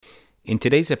In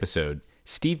today's episode,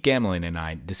 Steve Gamlin and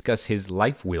I discuss his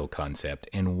life wheel concept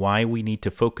and why we need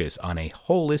to focus on a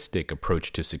holistic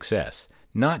approach to success,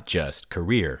 not just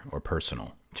career or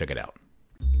personal. Check it out.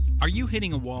 Are you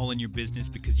hitting a wall in your business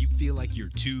because you feel like you're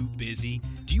too busy?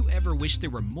 Do you ever wish there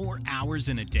were more hours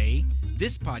in a day?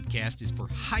 This podcast is for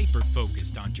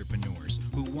hyper-focused entrepreneurs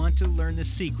who want to learn the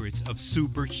secrets of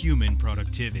superhuman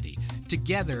productivity.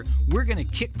 Together, we're going to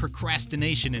kick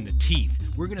procrastination in the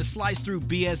teeth. We're going to slice through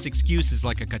BS excuses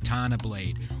like a katana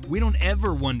blade. We don't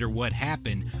ever wonder what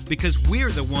happened because we're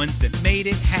the ones that made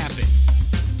it happen.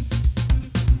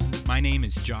 My name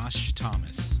is Josh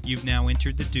Thomas. You've now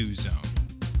entered the Do Zone.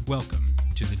 Welcome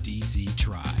to the DZ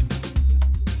Tribe.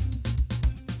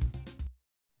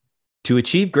 To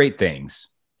achieve great things,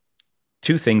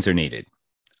 two things are needed: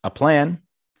 a plan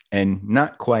and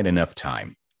not quite enough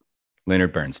time.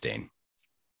 Leonard Bernstein.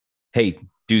 Hey,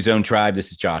 Do Zone Tribe,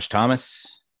 this is Josh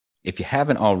Thomas. If you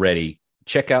haven't already,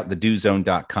 check out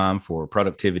thedozone.com for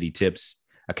productivity tips,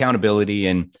 accountability,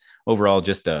 and overall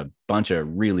just a bunch of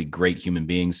really great human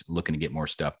beings looking to get more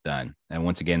stuff done. And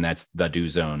once again, that's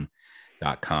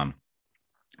thedozone.com.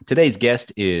 Today's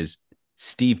guest is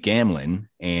Steve Gamlin,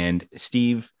 and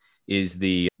Steve is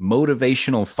the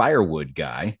motivational firewood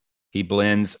guy. He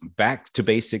blends back to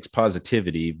basics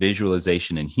positivity,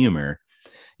 visualization, and humor,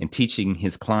 and teaching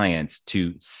his clients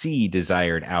to see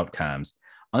desired outcomes,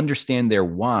 understand their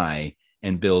why,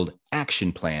 and build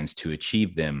action plans to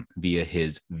achieve them via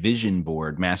his Vision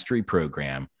Board Mastery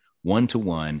Program,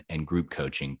 one-to-one and group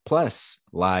coaching, plus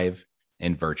live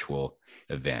and virtual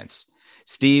events.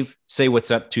 Steve, say what's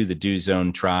up to the Do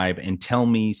Zone Tribe and tell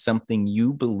me something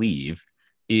you believe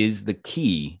is the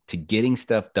key to getting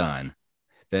stuff done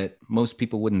that most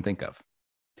people wouldn't think of.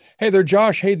 Hey there,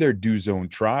 Josh. Hey there, Do Zone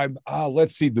Tribe.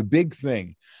 Let's see, the big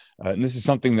thing. And this is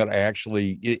something that I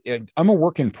actually, I'm a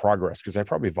work in progress because I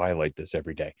probably violate this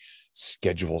every day.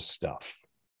 Schedule stuff.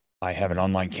 I have an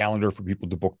online calendar for people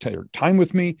to book time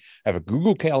with me. I have a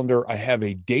Google Calendar. I have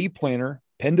a day planner,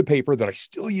 pen to paper, that I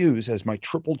still use as my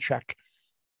triple check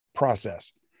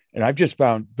process. And I've just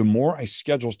found the more I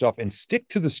schedule stuff and stick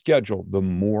to the schedule, the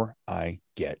more I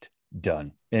get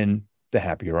done and the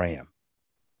happier I am.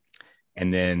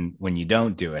 And then when you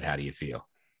don't do it, how do you feel?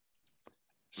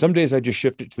 Some days I just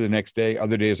shift it to the next day.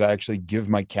 Other days I actually give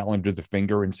my calendar the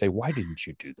finger and say, why didn't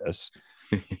you do this?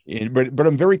 But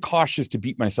I'm very cautious to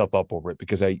beat myself up over it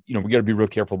because we got to be real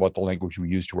careful about the language we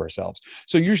use to ourselves.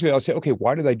 So usually I'll say, okay,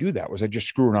 why did I do that? Was I just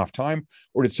screwing off time,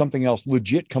 or did something else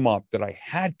legit come up that I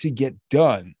had to get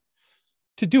done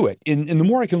to do it? And the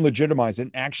more I can legitimize it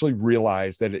and actually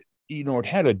realize that it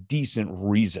had a decent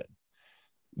reason,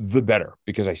 the better,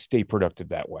 because I stay productive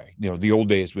that way. The old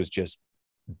days was just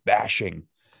bashing,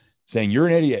 saying you're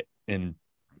an idiot, and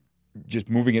just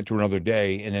moving it to another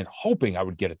day and then hoping I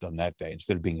would get it done that day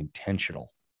instead of being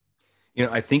intentional.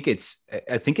 I think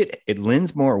it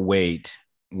lends more weight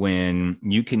when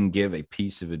you can give a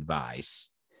piece of advice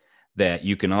that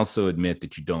you can also admit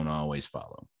that you don't always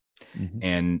follow.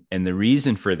 Mm-hmm. And the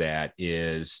reason for that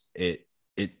is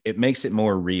it makes it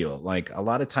more real. Like a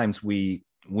lot of times we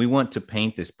want to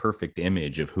paint this perfect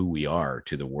image of who we are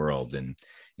to the world. And,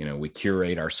 we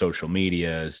curate our social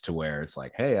medias to where it's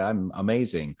like, hey, I'm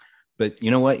amazing. But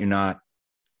you know what? You're not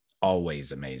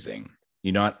always amazing.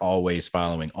 You're not always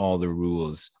following all the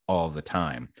rules all the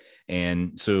time.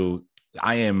 And so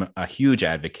I am a huge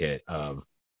advocate of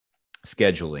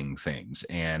scheduling things.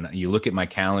 And you look at my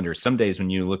calendar, some days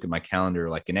when you look at my calendar,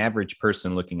 like an average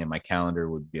person looking at my calendar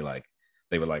would be like,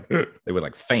 they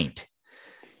would faint,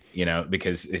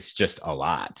 because it's just a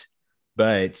lot.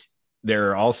 But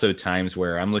there are also times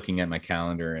where I'm looking at my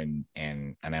calendar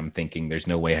and I'm thinking there's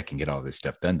no way I can get all this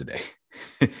stuff done today.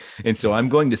 And so I'm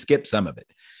going to skip some of it.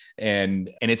 And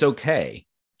it's okay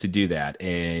to do that.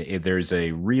 If there's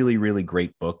a really, really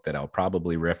great book that I'll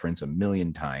probably reference a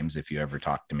million times if you ever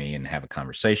talk to me and have a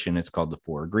conversation. It's called The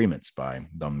Four Agreements by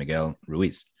Don Miguel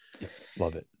Ruiz.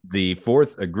 Love it. The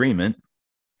fourth agreement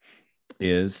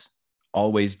is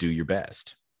always do your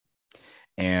best.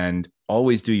 And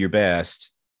always do your best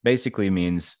basically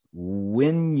means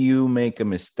when you make a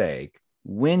mistake,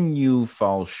 when you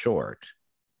fall short,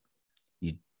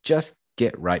 you just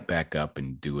get right back up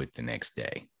and do it the next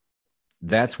day.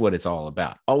 That's what it's all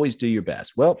about. Always do your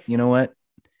best. Well, you know what?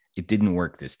 It didn't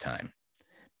work this time,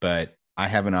 but I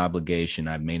have an obligation.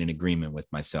 I've made an agreement with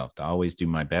myself to always do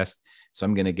my best. So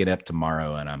I'm going to get up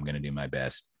tomorrow and I'm going to do my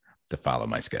best to follow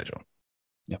my schedule.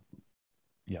 Yep.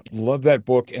 Yeah. Love that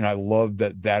book. And I love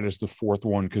that is the fourth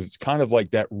one, because it's kind of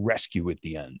like that rescue at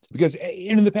the end. Because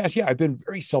in the past, I've been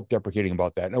very self-deprecating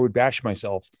about that. And I would bash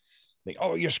myself Think,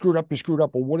 oh, you screwed up.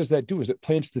 Well, what does that do? Is it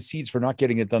plants the seeds for not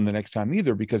getting it done the next time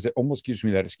either, because it almost gives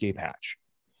me that escape hatch.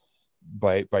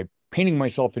 By painting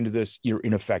myself into this, you're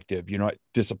ineffective, you're not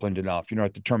disciplined enough, you're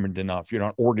not determined enough, you're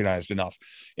not organized enough,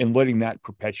 and letting that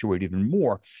perpetuate even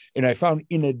more. And I found,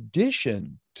 in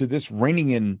addition to this reining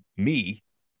in me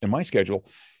and my schedule,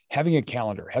 having a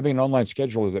calendar, having an online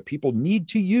scheduler that people need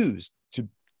to use to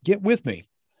get with me,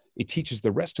 it teaches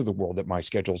the rest of the world that my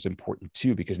schedule is important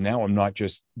too, because now I'm not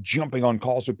just jumping on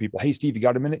calls with people. Hey, Steve, you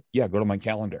got a minute? Yeah, go to my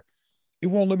calendar. It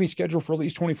won't let me schedule for at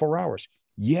least 24 hours.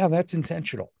 Yeah, that's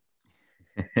intentional.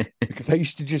 Because I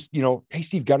used to just, hey,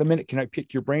 Steve, got a minute? Can I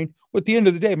pick your brain? Well, at the end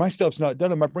of the day, my stuff's not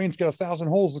done and my brain's got 1,000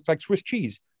 holes. Looks like Swiss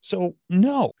cheese. So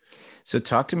no. So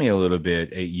talk to me a little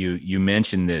bit. You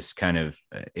mentioned this kind of,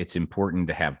 it's important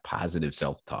to have positive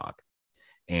self-talk.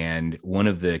 And one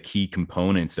of the key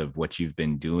components of what you've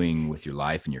been doing with your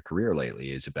life and your career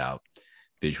lately is about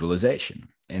visualization.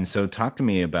 And so talk to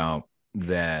me about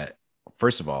that.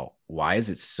 First of all, why is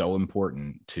it so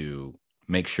important to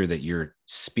make sure that you're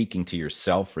speaking to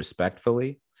yourself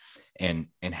respectfully? And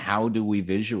how do we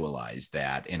visualize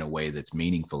that in a way that's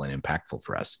meaningful and impactful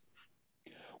for us?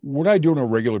 What I do on a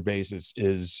regular basis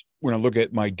is, when I look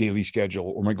at my daily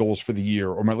schedule or my goals for the year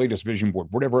or my latest vision board,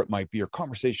 whatever it might be, or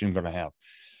conversation I'm going to have,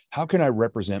 how can I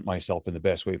represent myself in the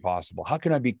best way possible? How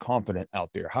can I be confident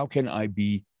out there? How can I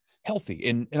be healthy?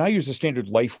 And I use a standard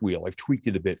life wheel. I've tweaked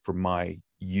it a bit for my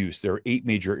use. There are 8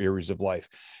 major areas of life,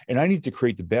 and I need to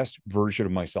create the best version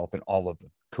of myself in all of them: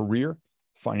 career,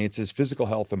 finances, physical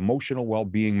health, emotional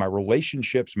well-being, my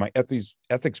relationships, my ethics,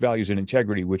 values, and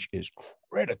integrity, which is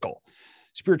critical,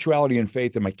 spirituality and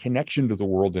faith, and my connection to the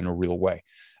world in a real way.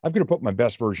 I've got to put my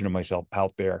best version of myself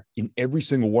out there in every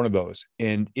single one of those.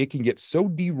 And it can get so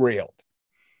derailed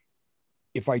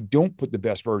if I don't put the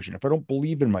best version, if I don't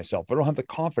believe in myself, if I don't have the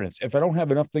confidence, if I don't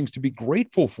have enough things to be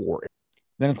grateful for.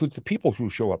 That includes the people who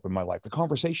show up in my life, the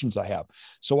conversations I have.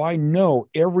 So I know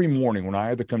every morning when I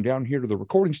either come down here to the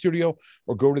recording studio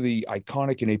or go to the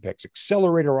iconic and Apex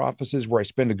Accelerator offices where I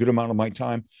spend a good amount of my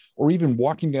time, or even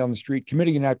walking down the street,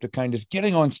 committing an act of kindness,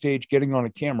 getting on stage, getting on a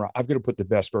camera, I've got to put the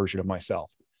best version of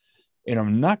myself. And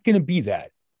I'm not going to be that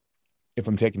if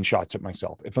I'm taking shots at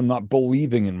myself, if I'm not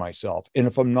believing in myself, and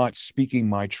if I'm not speaking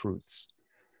my truths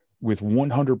with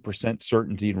 100%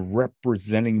 certainty and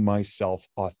representing myself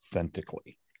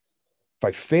authentically. If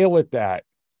I fail at that,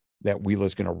 that wheel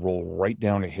is going to roll right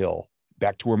down a hill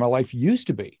back to where my life used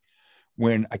to be,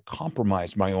 when I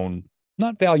compromised my own,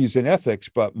 not values and ethics,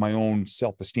 but my own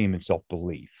self-esteem and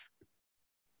self-belief.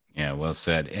 Yeah, well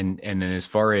said. And then as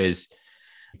far as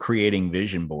creating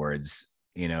vision boards,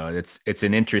 it's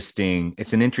an interesting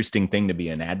thing to be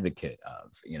an advocate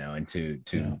of, and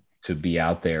to be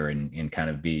out there and kind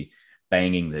of be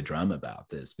banging the drum about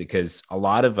this, because a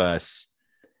lot of us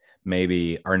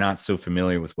maybe are not so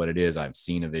familiar with what it is. I've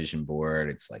seen a vision board.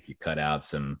 It's like you cut out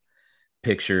some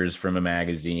pictures from a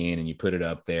magazine and you put it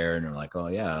up there and you're like, oh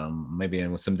yeah, maybe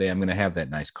someday I'm going to have that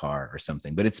nice car or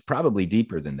something, but it's probably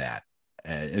deeper than that.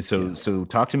 So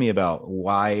talk to me about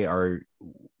why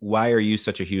are you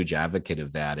such a huge advocate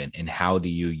of that, and how do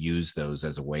you use those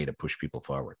as a way to push people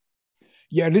forward?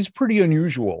 Yeah, it is pretty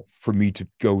unusual for me to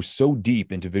go so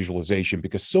deep into visualization,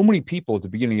 because so many people at the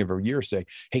beginning of every year say,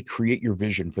 hey, create your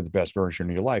vision for the best version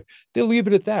of your life. They leave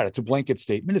it at that. It's a blanket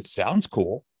statement. It sounds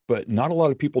cool, but not a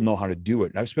lot of people know how to do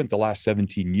it. And I've spent the last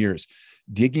 17 years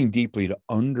digging deeply to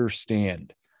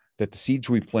understand that the seeds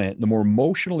we plant, the more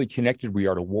emotionally connected we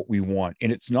are to what we want.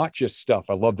 And it's not just stuff.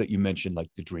 I love that you mentioned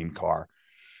like the dream car.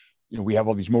 We have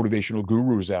all these motivational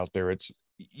gurus out there. It's,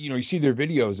 you see their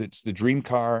videos. It's the dream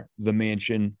car, the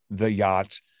mansion, the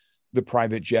yacht, the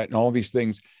private jet, and all these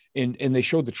things. And they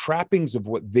show the trappings of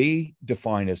what they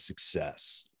define as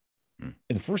success. And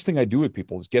the first thing I do with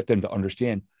people is get them to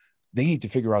understand they need to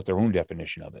figure out their own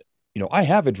definition of it. I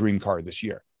have a dream car this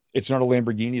year. It's not a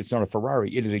Lamborghini. It's not a Ferrari.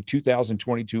 It is a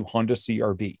 2022 Honda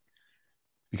CRV,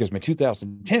 because my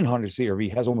 2010 Honda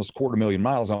CRV has almost 250,000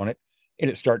 miles on it, and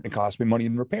it's starting to cost me money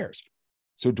in repairs.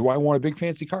 So do I want a big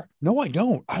fancy car? No, I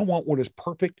don't. I want what is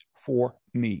perfect for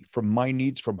me, for my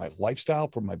needs, for my lifestyle,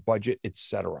 for my budget,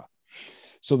 etc.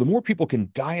 So the more people can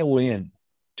dial in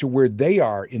to where they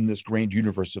are in this grand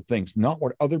universe of things, not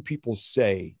what other people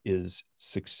say is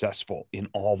successful in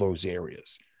all those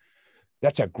areas,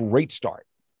 that's a great start.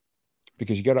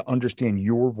 Because you got to understand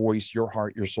your voice, your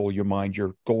heart, your soul, your mind,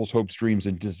 your goals, hopes, dreams,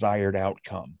 and desired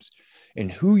outcomes,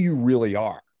 and who you really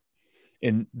are.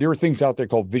 And there are things out there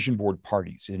called vision board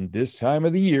parties. And this time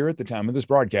of the year, at the time of this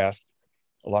broadcast,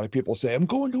 a lot of people say, I'm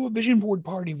going to a vision board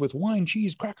party with wine,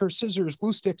 cheese, crackers, scissors,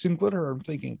 glue sticks, and glitter. I'm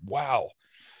thinking, wow,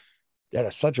 that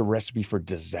is such a recipe for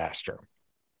disaster.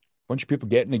 bunch of people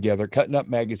getting together, cutting up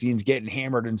magazines, getting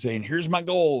hammered and saying, here's my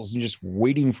goals, and just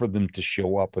waiting for them to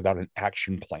show up without an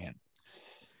action plan.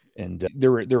 And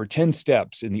there were 10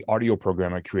 steps in the audio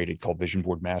program I created called Vision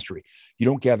Board Mastery. You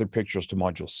don't gather pictures to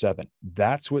module 7.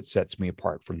 That's what sets me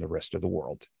apart from the rest of the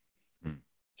world.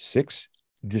 6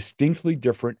 distinctly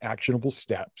different actionable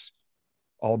steps,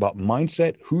 all about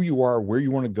mindset, who you are, where you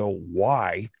want to go,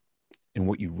 why, and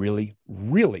what you really,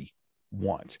 really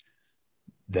want.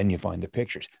 Then you find the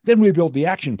pictures. Then we build the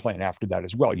action plan after that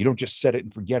as well. You don't just set it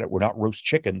and forget it. We're not roast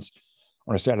chickens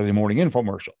on a Saturday morning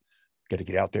infomercial. Got to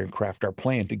get out there and craft our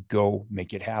plan to go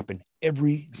make it happen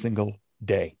every single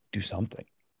day. Do something.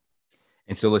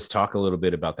 And so let's talk a little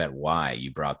bit about that why.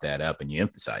 You brought that up and you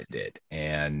emphasized it.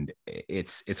 And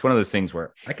it's one of those things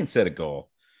where I can set a goal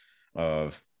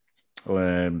of, I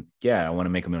want to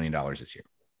make $1 million this year.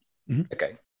 Mm-hmm.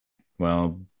 Okay.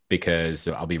 Well, because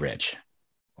I'll be rich.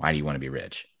 Why do you want to be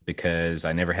rich? Because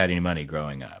I never had any money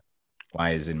growing up.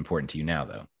 Why is it important to you now,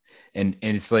 though? And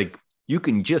it's like, you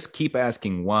can just keep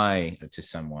asking why to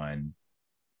someone,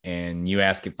 and you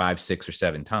ask it 5, 6, or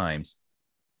 7 times,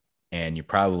 and you're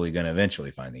probably going to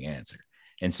eventually find the answer.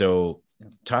 And so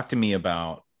talk to me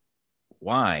about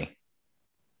why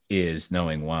is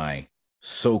knowing why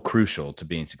so crucial to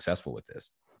being successful with this?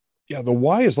 Yeah, the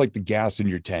why is like the gas in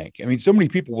your tank. I mean, so many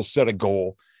people will set a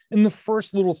goal, and the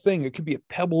first little thing, it could be a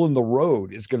pebble in the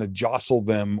road, is going to jostle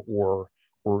them or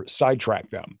sidetrack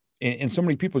them. And so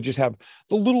many people just have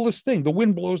the littlest thing. The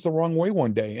wind blows the wrong way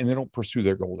one day, and they don't pursue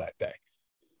their goal that day.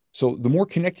 So the more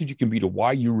connected you can be to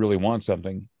why you really want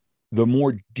something, the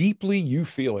more deeply you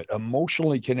feel it,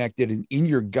 emotionally connected and in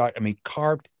your gut,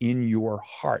 carved in your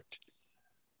heart,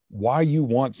 why you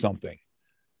want something.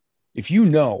 If you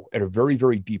know at a very,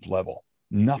 very deep level,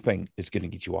 nothing is going to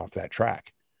get you off that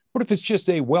track. But if it's just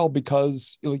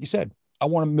because, like you said, I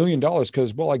want $1 million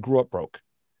because, I grew up broke.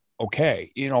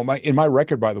 Okay. In my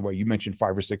record, by the way, you mentioned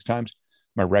 5 or 6 times,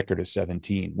 my record is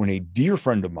 17. When a dear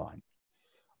friend of mine,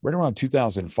 right around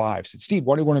 2005, said, Steve,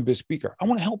 why do you want to be a speaker? I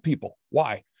want to help people.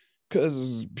 Why?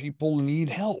 Because people need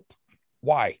help.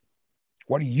 Why?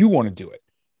 Why do you want to do it?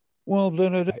 Well,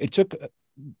 it took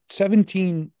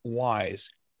 17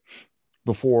 whys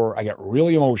before I got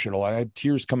really emotional. I had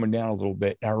tears coming down a little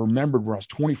bit. And I remembered when I was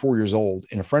 24 years old,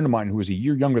 and a friend of mine who was a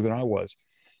year younger than I was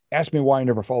asked me why I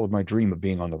never followed my dream of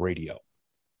being on the radio.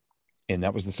 And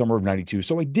that was the summer of 92.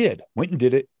 So I did, went and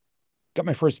did it, got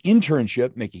my first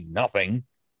internship making nothing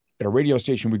at a radio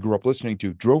station we grew up listening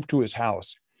to, drove to his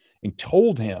house and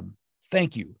told him,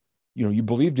 thank you. You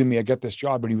believed in me. I got this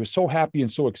job. And he was so happy and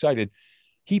so excited.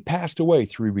 He passed away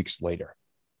 3 weeks later,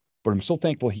 but I'm so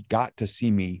thankful he got to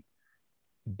see me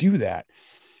do that.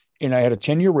 And I had a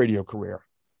 10-year radio career.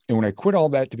 And when I quit all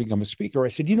that to become a speaker, I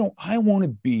said, I want to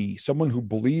be someone who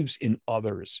believes in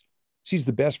others, sees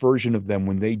the best version of them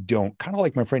when they don't, kind of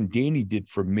like my friend Danny did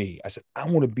for me. I said, I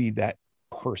want to be that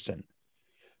person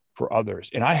for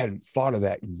others. And I hadn't thought of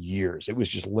that in years. It was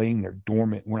just laying there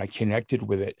dormant. When I connected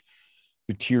with it,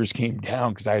 the tears came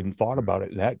down because I hadn't thought about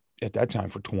it at that time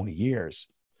for 20 years.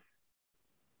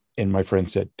 And my friend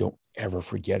said, don't ever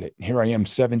forget it. And here I am,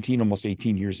 17, almost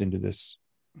 18 years into this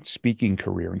speaking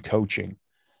career and coaching.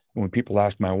 And when people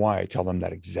ask my why, I tell them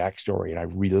that exact story and I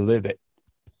relive it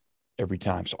every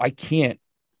time. So I can't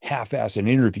half-ass an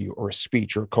interview or a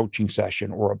speech or a coaching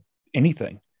session or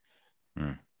anything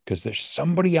because there's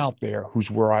somebody out there who's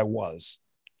where I was,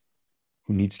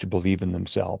 who needs to believe in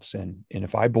themselves. And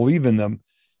if I believe in them,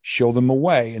 show them a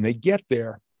way and they get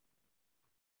there,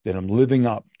 then I'm living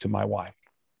up to my why.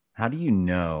 How do you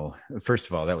know? First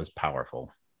of all, that was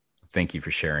powerful. Thank you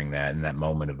for sharing that in that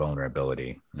moment of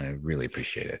vulnerability. I really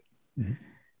appreciate it. Mm-hmm.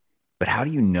 But how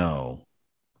do you know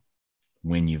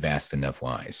when you've asked enough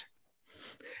whys?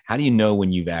 How do you know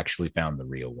when you've actually found the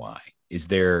real why? Is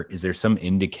there some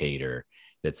indicator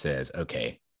that says,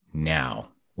 okay, now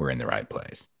we're in the right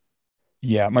place?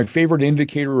 Yeah. My favorite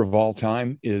indicator of all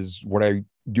time is what I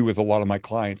do with a lot of my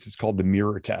clients. It's called the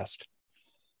mirror test.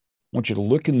 I want you to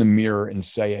look in the mirror and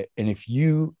say it. And if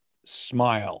you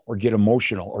smile or get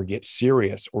emotional or get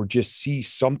serious or just see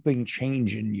something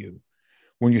change in you,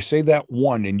 when you say that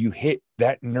one and you hit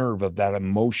that nerve of that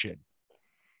emotion,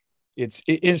 it's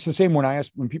the same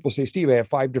when people say, Steve, I have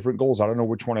 5 different goals. I don't know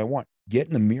which one I want. Get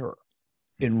in the mirror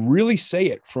and really say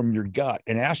it from your gut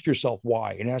and ask yourself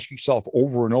why, and ask yourself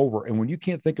over and over. And when you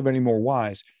can't think of any more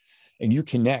whys and you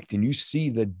connect and you see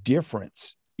the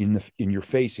difference in your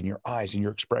face, in your eyes, in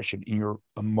your expression, in your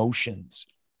emotions,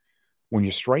 when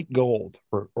you strike gold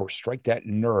or strike that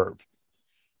nerve,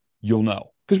 you'll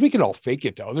know. Because we can all fake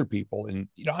it to other people. And,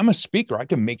 I'm a speaker. I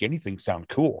can make anything sound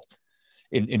cool.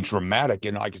 in dramatic,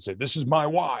 and I could say, this is my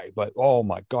why. But oh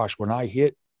my gosh, when I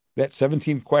hit that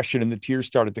 17th question and the tears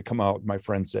started to come out, my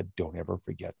friend said, don't ever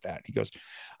forget that. He goes,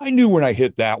 I knew when I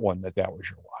hit that one that was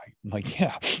your why. I'm like,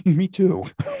 yeah, me too.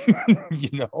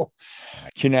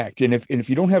 Connect. And if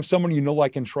you don't have someone you know,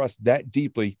 like, and trust that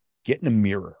deeply, get in a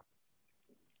mirror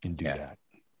and do that.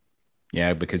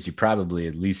 Yeah, because you probably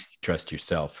at least trust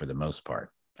yourself for the most part.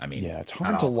 I mean, yeah, it's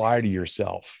hard to lie to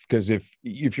yourself, because if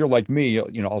you're like me,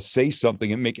 I'll say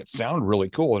something and make it sound really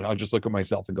cool, and I'll just look at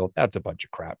myself and go, that's a bunch of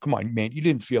crap. Come on, man, you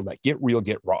didn't feel that. Get real,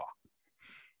 get raw.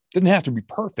 Doesn't have to be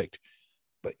perfect,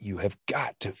 but you have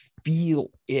got to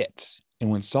feel it. And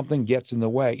when something gets in the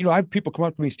way, I have people come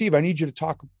up to me, Steve, I need you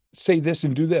to say this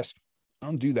and do this. I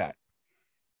don't do that.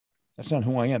 That's not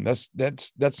who I am. That's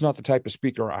not the type of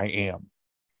speaker I am.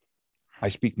 I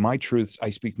speak my truths.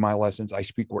 I speak my lessons. I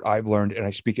speak what I've learned, and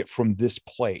I speak it from this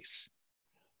place.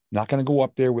 Not going to go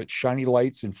up there with shiny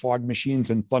lights and fog machines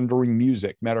and thundering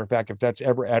music. Matter of fact, if that's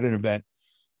ever at an event,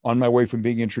 on my way from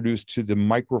being introduced to the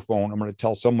microphone, I'm going to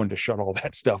tell someone to shut all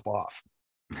that stuff off.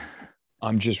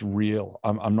 I'm just real.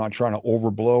 I'm not trying to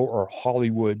overblow or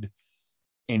Hollywood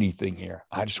anything here.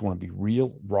 I just want to be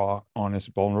real, raw,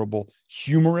 honest, vulnerable,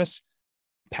 humorous,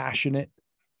 passionate,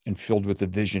 and filled with a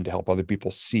vision to help other people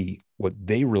see what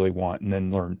they really want and then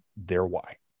learn their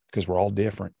why, because we're all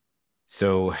different.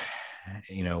 So,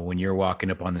 when you're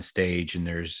walking up on the stage and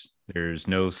there's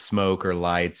no smoke or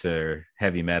lights or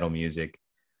heavy metal music,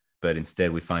 but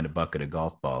instead we find a bucket of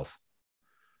golf balls.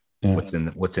 Yeah.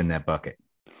 What's in that bucket?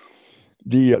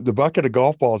 The bucket of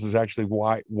golf balls is actually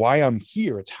why I'm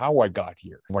here. It's how I got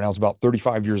here. When I was about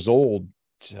 35 years old,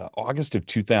 August of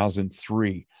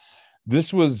 2003,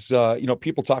 this was,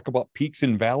 people talk about peaks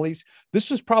and valleys. This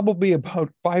was probably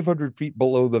about 500 feet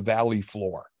below the valley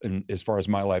floor. And as far as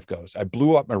my life goes, I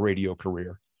blew up my radio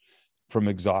career from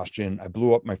exhaustion. I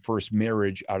blew up my first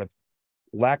marriage out of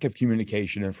lack of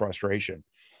communication and frustration,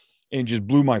 and just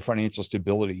blew my financial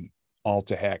stability all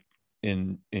to heck,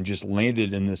 and just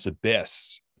landed in this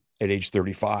abyss at age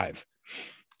 35.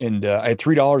 And I had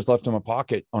 $3 left in my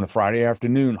pocket on a Friday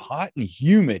afternoon, hot and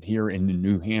humid here in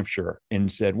New Hampshire,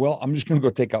 and said, well, I'm just going to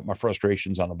go take out my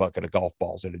frustrations on a bucket of golf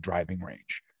balls at a driving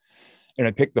range. And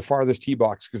I picked the farthest tee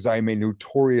box because I'm a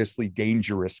notoriously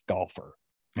dangerous golfer,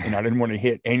 and I didn't want to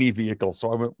hit any vehicle.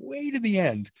 So I went way to the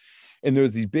end. And there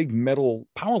was these big metal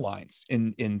power lines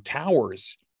in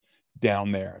towers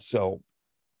down there. So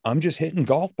I'm just hitting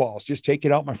golf balls, just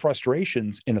taking out my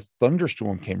frustrations. And a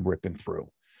thunderstorm came ripping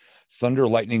through. Thunder,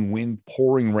 lightning, wind,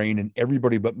 pouring rain, and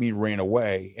everybody but me ran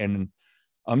away. And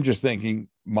I'm just thinking,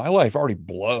 my life already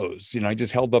blows. I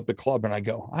just held up the club and I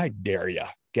go, I dare you.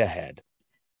 Go ahead.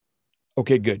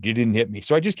 Okay, good. You didn't hit me.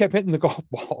 So I just kept hitting the golf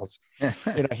balls.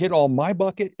 And I hit all my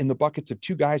bucket and the buckets of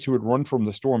two guys who had run from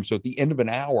the storm. So at the end of an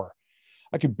hour,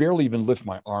 I could barely even lift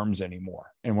my arms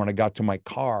anymore. And when I got to my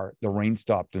car, the rain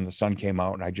stopped and the sun came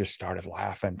out, and I just started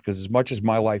laughing, because as much as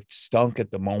my life stunk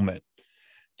at the moment,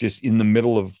 just in the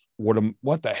middle of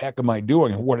what the heck am I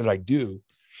doing? And what did I do?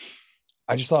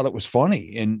 I just thought it was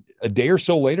funny. And a day or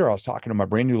so later, I was talking to my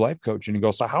brand new life coach, and he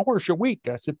goes, so how was your week?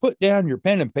 I said, put down your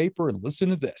pen and paper and listen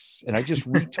to this. And I just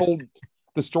retold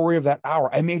the story of that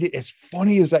hour. I made it as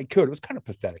funny as I could. It was kind of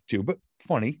pathetic too, but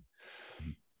funny.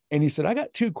 And he said, I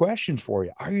got two questions for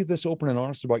you. Are you this open and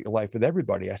honest about your life with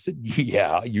everybody? I said,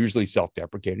 yeah, usually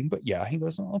self-deprecating, but yeah. He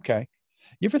goes, oh, okay.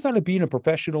 You ever thought of being a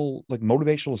professional, like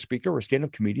motivational speaker or a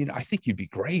stand-up comedian? I think you'd be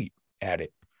great at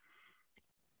it.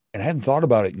 And I hadn't thought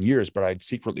about it in years, but I'd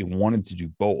secretly wanted to do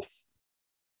both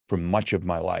for much of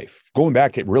my life. Going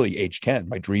back to really age 10,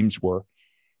 my dreams were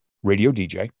radio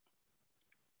DJ,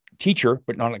 teacher,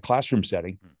 but not in a classroom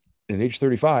setting. And at age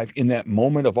 35, in that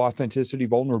moment of authenticity,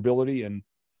 vulnerability, and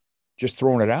just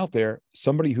throwing it out there,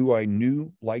 somebody who I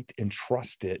knew, liked, and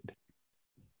trusted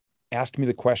asked me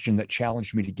the question that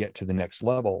challenged me to get to the next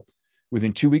level.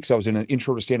 Within 2 weeks, I was in an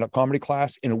intro to stand-up comedy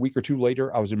class. In a week or two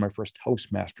later, I was in my first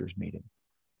Toastmasters meeting.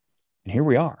 And here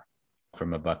we are.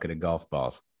 From a bucket of golf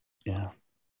balls. Yeah.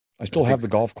 I still have the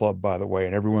golf club, by the way.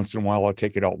 And every once in a while, I'll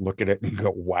take it out, look at it, and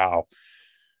go, wow,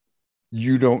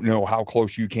 you don't know how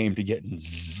close you came to getting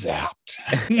zapped.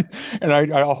 And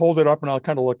I'll hold it up and I'll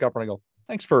kind of look up and I go,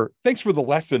 thanks for the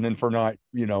lesson and for not,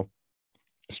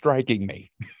 striking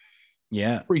me.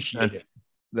 Yeah. Appreciate it.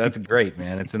 That's great,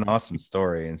 man. It's an awesome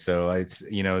story. And so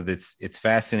it's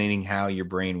fascinating how your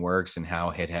brain works and how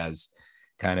it has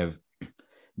kind of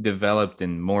developed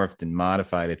and morphed and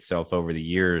modified itself over the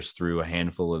years through a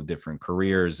handful of different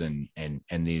careers and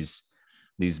these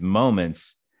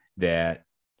moments that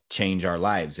change our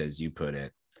lives, as you put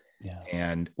it. Yeah.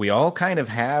 And we all kind of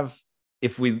have,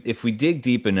 if we dig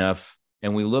deep enough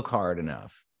and we look hard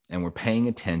enough and we're paying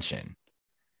attention,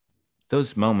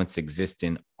 those moments exist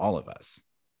in all of us.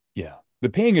 Yeah. The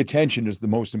paying attention is the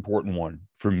most important one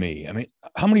for me. I mean,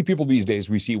 how many people these days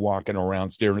we see walking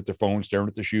around staring at their phone, staring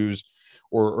at their shoes,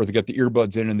 or they got the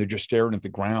earbuds in and they're just staring at the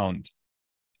ground,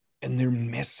 and they're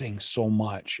missing so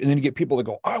much. And then you get people that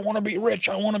go, I want to be rich.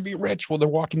 I want to be rich. Well, they're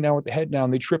walking down with the head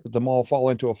down. They trip at the mall, fall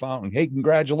into a fountain. Hey,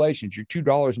 congratulations. You're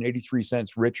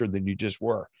 $2.83 richer than you just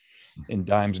were in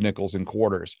dimes, nickels, and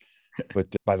quarters.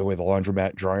 But by the way, the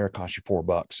laundromat dryer costs you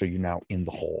 $4. So you're now in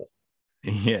the hole.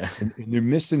 Yeah. And they're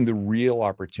missing the real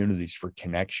opportunities for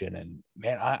connection. And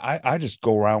man, I just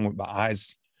go around with my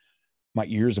eyes, my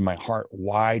ears, and my heart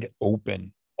wide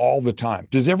open all the time.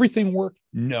 Does everything work?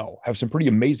 No. Have some pretty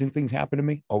amazing things happen to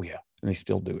me? Oh yeah. And they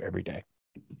still do every day.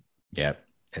 Yeah.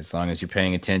 As long as you're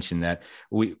paying attention, that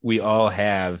we all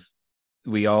have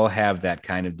that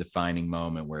kind of defining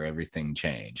moment where everything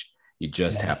changed. You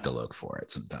just have to look for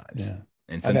it sometimes. Yeah.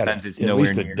 And sometimes it's at nowhere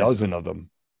least a near dozen of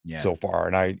them so far.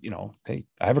 And hey,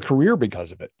 I have a career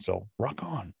because of it. So rock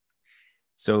on.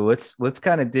 So let's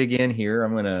kind of dig in here.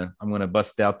 I'm gonna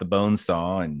bust out the bone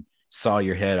saw and saw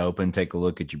your head open, take a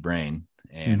look at your brain,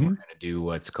 and we're gonna do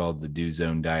what's called the Do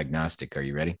Zone diagnostic. Are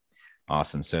you ready?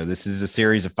 Awesome. So this is a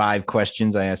series of 5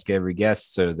 questions I ask every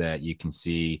guest so that you can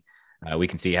see we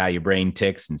can see how your brain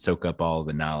ticks and soak up all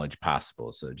the knowledge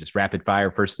possible. So just rapid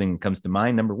fire. First thing that comes to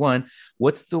mind. Number 1,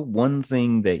 what's the one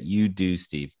thing that you do,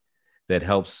 Steve, that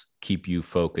helps keep you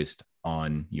focused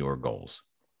on your goals?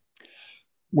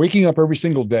 Waking up every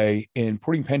single day and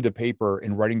putting pen to paper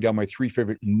and writing down my 3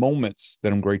 favorite moments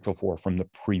that I'm grateful for from the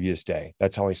previous day.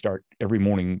 That's how I start every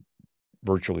morning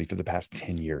virtually for the past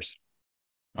 10 years.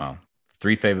 Wow.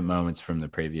 3 favorite moments from the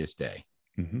previous day.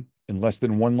 Mm-hmm. In less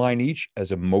than 1 line each,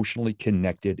 as emotionally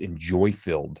connected and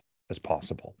joy-filled as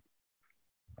possible.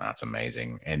 That's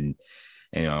amazing. And,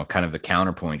 kind of the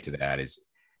counterpoint to that is,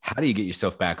 how do you get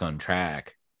yourself back on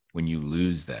track when you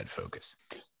lose that focus?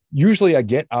 Usually I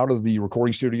get out of the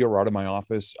recording studio or out of my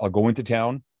office. I'll go into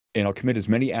town and I'll commit as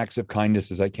many acts of kindness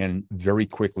as I can very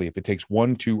quickly. If it takes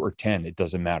 1, 2, or 10, it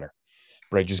doesn't matter.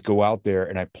 But I just go out there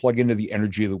and I plug into the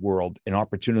energy of the world, an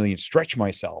opportunity, and stretch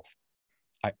myself.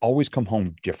 I always come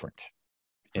home different.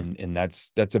 And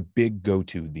that's a big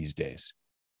go-to these days.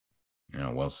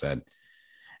 Well said.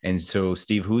 And so,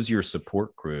 Steve, who's your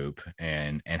support group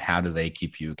and how do they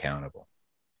keep you accountable?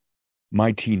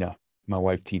 My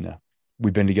wife, Tina.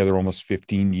 We've been together almost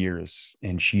 15 years,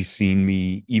 and she's seen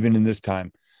me, even in this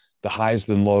time, the highs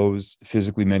and lows,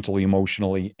 physically, mentally,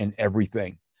 emotionally, and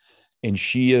everything. And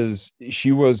she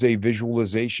was a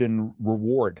visualization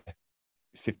reward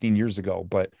 15 years ago,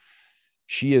 but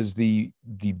she is the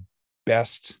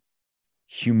best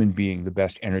human being, the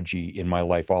best energy in my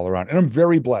life all around. And I'm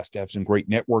very blessed to have some great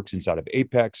networks inside of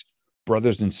Apex,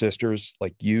 brothers and sisters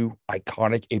like you,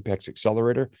 iconic Apex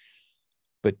Accelerator.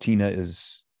 But Tina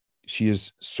she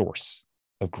is source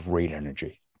of great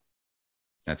energy.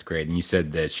 That's great. And you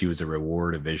said that she was a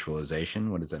reward of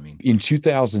visualization. What does that mean? In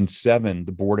 2007,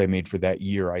 the board I made for that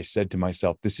year, I said to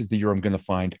myself, this is the year I'm going to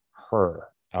find her.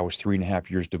 I was 3.5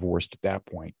 years divorced at that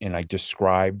point, and I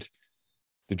described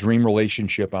the dream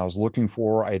relationship I was looking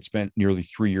for. I had spent nearly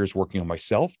 3 years working on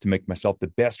myself to make myself the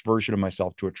best version of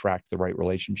myself to attract the right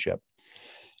relationship.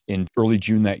 In early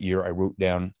June that year, I wrote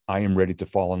down, I am ready to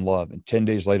fall in love. And 10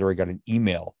 days later, I got an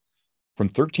email from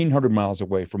 1,300 miles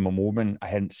away from a woman I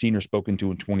hadn't seen or spoken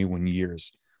to in 21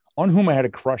 years, on whom I had a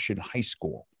crush in high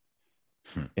school.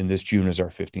 And this June is our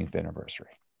 15th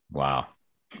anniversary. Wow.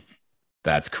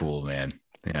 That's cool, man.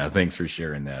 Yeah, thanks for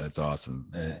sharing that. It's awesome.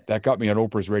 That got me on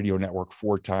Oprah's radio network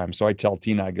 4 times. So I tell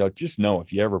Tina, I go, just know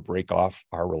if you ever break off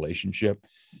our relationship,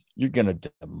 you're going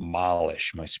to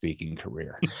demolish my speaking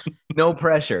career. No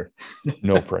pressure.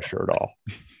 No pressure at all.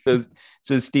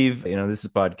 So Steve, this is a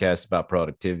podcast about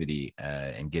productivity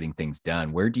and getting things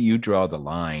done. Where do you draw the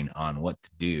line on what to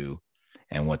do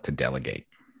and what to delegate?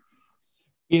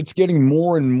 It's getting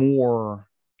more and more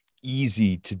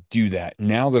easy to do that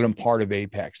now that I'm part of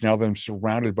Apex, now that I'm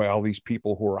surrounded by all these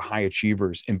people who are high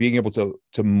achievers, and being able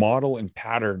to model and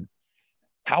pattern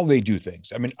how they do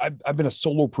things. I mean, I've been a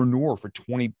solopreneur for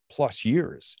 20 plus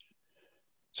years.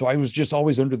 So I was just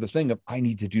always under the thing of, I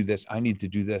need to do this. I need to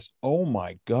do this. Oh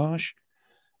my gosh.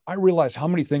 I realize how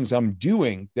many things I'm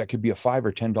doing that could be a $5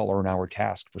 or $10 an hour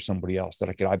task for somebody else that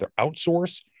I could either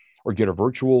outsource or get a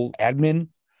virtual admin.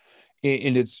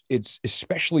 And it's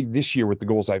especially this year with the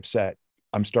goals I've set,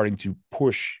 I'm starting to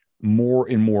push more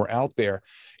and more out there,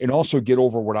 and also get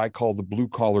over what I call the blue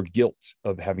collar guilt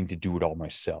of having to do it all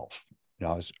myself.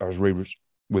 I was raised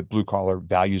with blue collar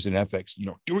values and ethics,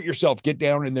 do it yourself, get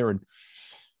down in there. And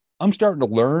I'm starting to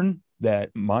learn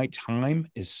that my time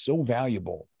is so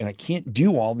valuable and I can't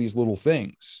do all these little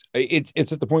things.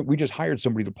 It's at the point we just hired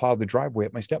somebody to plow the driveway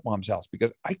at my stepmom's house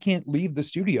because I can't leave the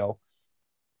studio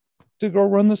to go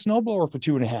run the snowblower for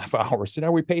 2.5 hours. So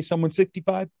now we pay someone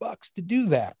 $65 to do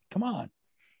that. Come on.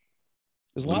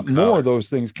 There's a lot more of those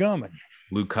things coming.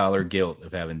 Blue collar guilt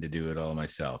of having to do it all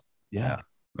myself. Yeah.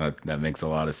 That makes a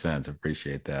lot of sense. I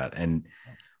appreciate that. And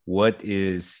what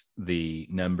is the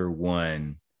number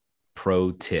one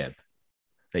pro tip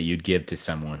that you'd give to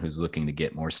someone who's looking to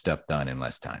get more stuff done in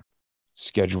less time?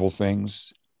 Schedule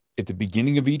things at the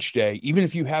beginning of each day. Even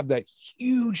if you have that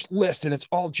huge list and it's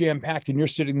all jam-packed and you're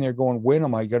sitting there going, when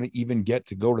am I going to even get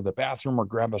to go to the bathroom or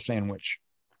grab a sandwich?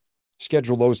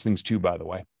 Schedule those things too, by the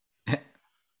way.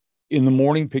 In the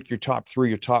morning, pick your top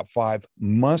 3 or top 5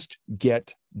 must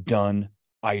get done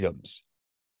items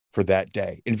for that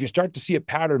day. And if you start to see a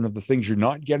pattern of the things you're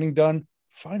not getting done,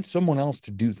 find someone else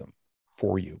to do them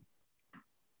for you.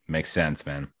 Makes sense,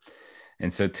 man.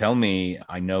 And so tell me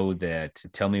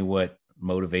what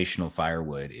motivational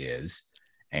firewood is,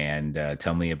 and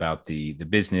tell me about the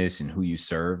business and who you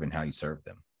serve and how you serve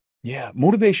them. Yeah.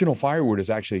 Motivational firewood is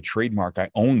actually a trademark. I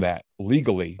own that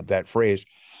legally, that phrase.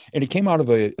 And it came out of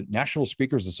a National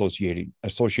Speakers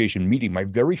Association meeting, my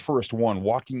very first one,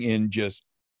 walking in just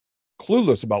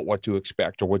clueless about what to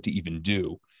expect or what to even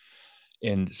do.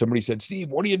 And somebody said,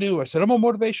 Steve, what do you do? I said, I'm a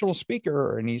motivational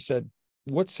speaker. And he said,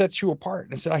 what sets you apart?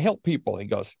 And I said, I help people. He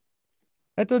goes,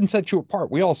 that doesn't set you apart.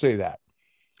 We all say that.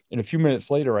 And a few minutes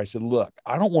later, I said, look,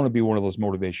 I don't want to be one of those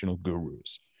motivational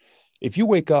gurus. If you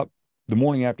wake up the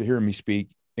morning after hearing me speak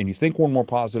and you think one more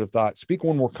positive thought, speak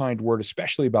one more kind word,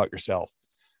 especially about yourself,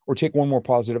 or take one more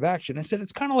positive action. I said,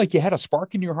 it's kind of like you had a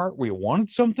spark in your heart where you wanted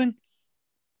something.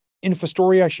 And if a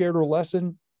story I shared or a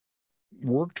lesson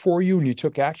worked for you and you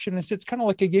took action, I said, it's kind of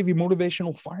like I gave you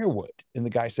motivational firewood. And the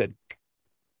guy said,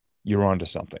 you're onto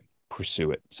something,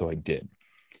 pursue it. So I did.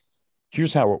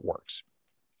 Here's how it works.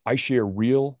 I share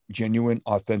real, genuine,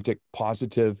 authentic,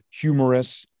 positive,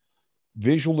 humorous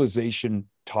visualization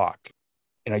talk.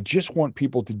 And I just want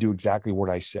people to do exactly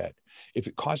what I said. If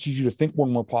it causes you to think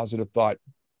one more positive thought,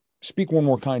 speak one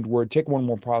more kind word, take one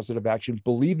more positive action,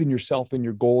 believe in yourself and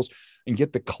your goals, and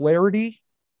get the clarity.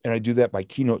 And I do that by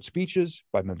keynote speeches,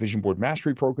 by my vision board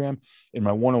mastery program, in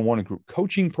my one-on-one and group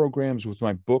coaching programs, with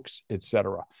my books,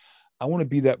 etc. I want to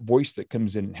be that voice that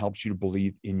comes in and helps you to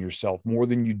believe in yourself more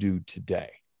than you do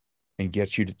today and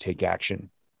gets you to take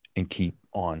action and keep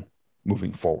on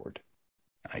moving forward.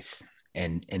 Nice.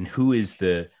 And who is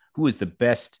the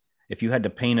best, if you had to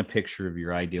paint a picture of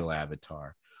your ideal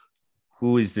avatar,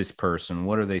 who is this person?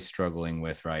 What are they struggling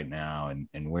with right now?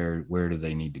 And where do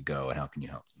they need to go? And how can you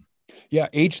help them? Yeah.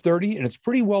 Age 30. And it's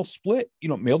pretty well split,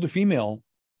 male to female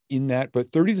in that, but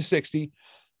 30 to 60,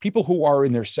 people who are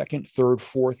in their second, third,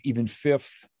 fourth, even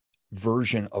fifth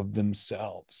version of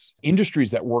themselves.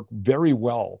 Industries that work very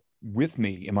well with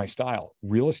me in my style: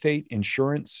 real estate,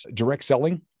 insurance, direct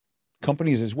selling,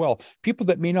 companies as well. People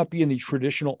that may not be in the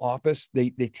traditional office, they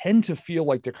tend to feel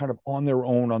like they're kind of on their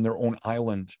own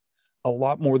island, a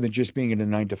lot more than just being in a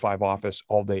 9-to-5 office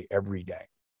all day, every day.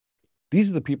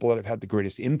 These are the people that I've had the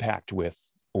greatest impact with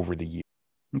over the years.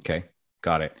 Okay,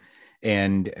 got it.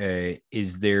 And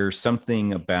is there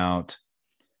something about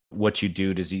what you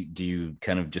do? Do you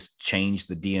kind of just change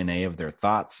the DNA of their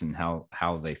thoughts and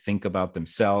how they think about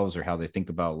themselves or how they think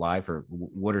about life? Or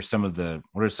what are some of the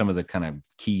kind of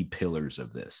key pillars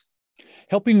of this?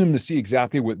 Helping them to see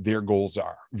exactly what their goals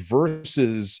are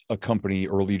versus a company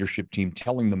or a leadership team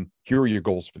telling them, here are your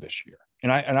goals for this year.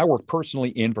 And I work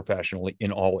personally and professionally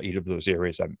in all 8 of those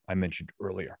areas I mentioned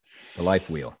earlier. The life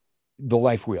wheel. The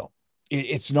life wheel.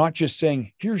 It's not just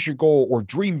saying, here's your goal, or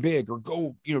dream big, or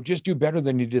go, just do better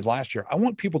than you did last year. I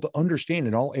want people to understand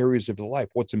in all areas of their life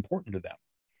what's important to them.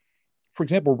 For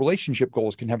example, relationship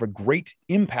goals can have a great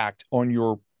impact on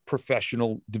your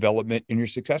professional development and your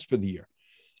success for the year.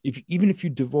 Even if you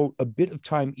devote a bit of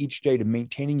time each day to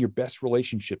maintaining your best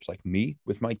relationships, like me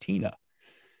with my Tina,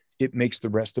 it makes the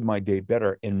rest of my day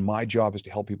better. And my job is to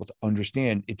help people to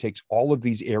understand it takes all of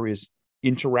these areas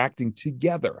interacting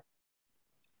together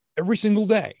every single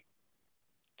day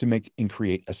to make and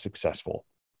create a successful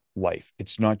life.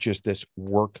 It's not just this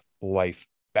work-life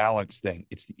balance thing.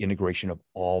 It's the integration of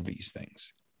all these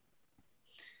things.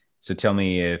 So tell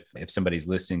me if somebody's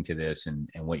listening to this and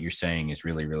what you're saying is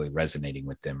really, really resonating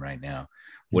with them right now,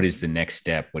 what is the next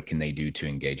step? What can they do to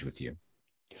engage with you?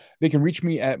 They can reach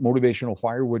me at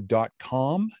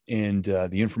motivationalfirewood.com, and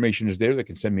the information is there. They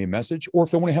can send me a message, or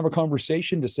if they want to have a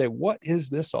conversation to say, what is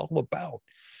this all about?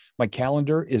 My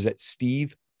calendar is at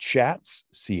chats,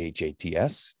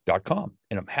 chats.com.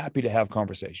 And I'm happy to have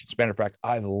conversations. Matter of fact,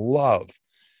 I love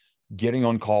getting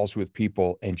on calls with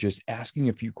people and just asking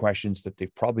a few questions that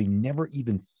they've probably never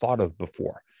even thought of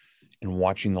before and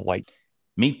watching the light.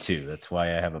 Me too. That's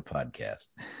why I have a podcast.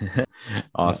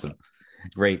 Awesome. Yeah.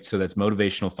 Great. So that's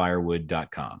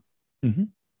motivationalfirewood.com. Mm-hmm.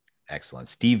 Excellent.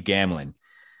 Steve Gamlin,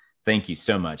 thank you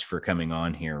so much for coming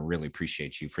on here. Really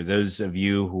appreciate you. For those of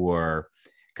you who are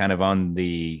kind of on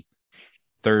the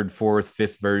third, fourth,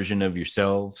 fifth version of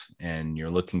yourselves, and you're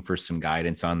looking for some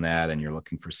guidance on that, and you're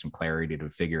looking for some clarity to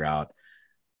figure out,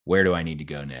 where do I need to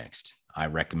go next? I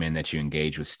recommend that you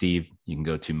engage with Steve. You can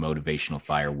go to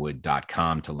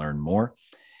motivationalfirewood.com to learn more.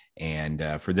 And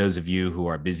for those of you who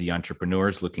are busy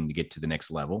entrepreneurs looking to get to the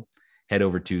next level, head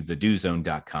over to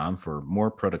thedozone.com for more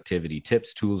productivity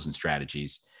tips, tools, and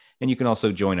strategies. And you can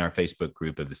also join our Facebook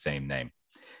group of the same name.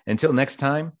 Until next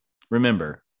time,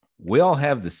 remember, we all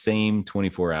have the same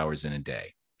 24 hours in a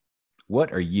day.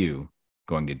 What are you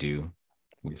going to do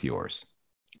with yours?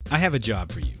 I have a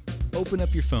job for you. Open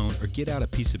up your phone or get out a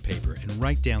piece of paper and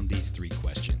write down these 3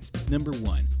 questions. Number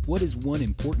 1, what is one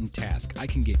important task I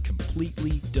can get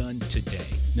completely done today?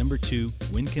 Number 2,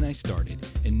 when can I start it?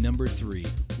 And number 3,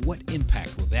 what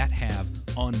impact will that have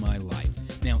on my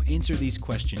life? Now answer these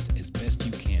questions as best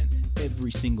you can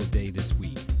every single day this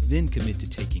week. Then commit to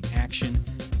taking action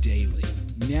daily.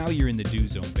 Now you're in the Do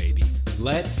Zone, baby.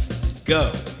 Let's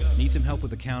go. Need some help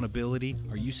with accountability?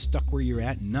 Are you stuck where you're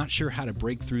at and not sure how to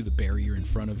break through the barrier in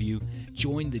front of you?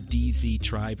 Join the DZ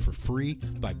tribe for free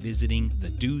by visiting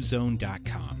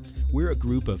thedozone.com. We're a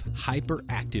group of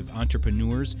hyperactive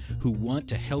entrepreneurs who want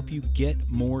to help you get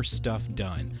more stuff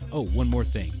done. Oh, one more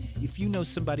thing. If you know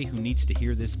somebody who needs to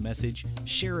hear this message,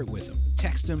 share it with them.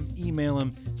 Text them, email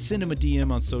them, send them a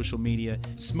DM on social media,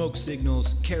 smoke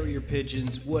signals, carrier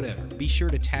pigeons, whatever. Be sure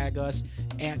to tag us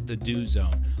at The Do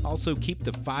Zone. Also, keep the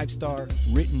 5-star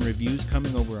written reviews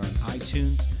coming over on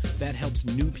iTunes. That helps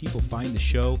new people find the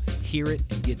show, hear it,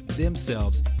 and get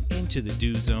themselves into the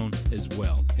Do Zone as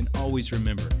well. And always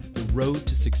remember, the road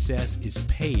to success is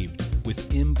paved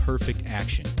with imperfect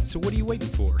action. So what are you waiting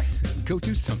for? Go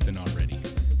do something already.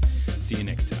 See you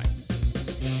next time.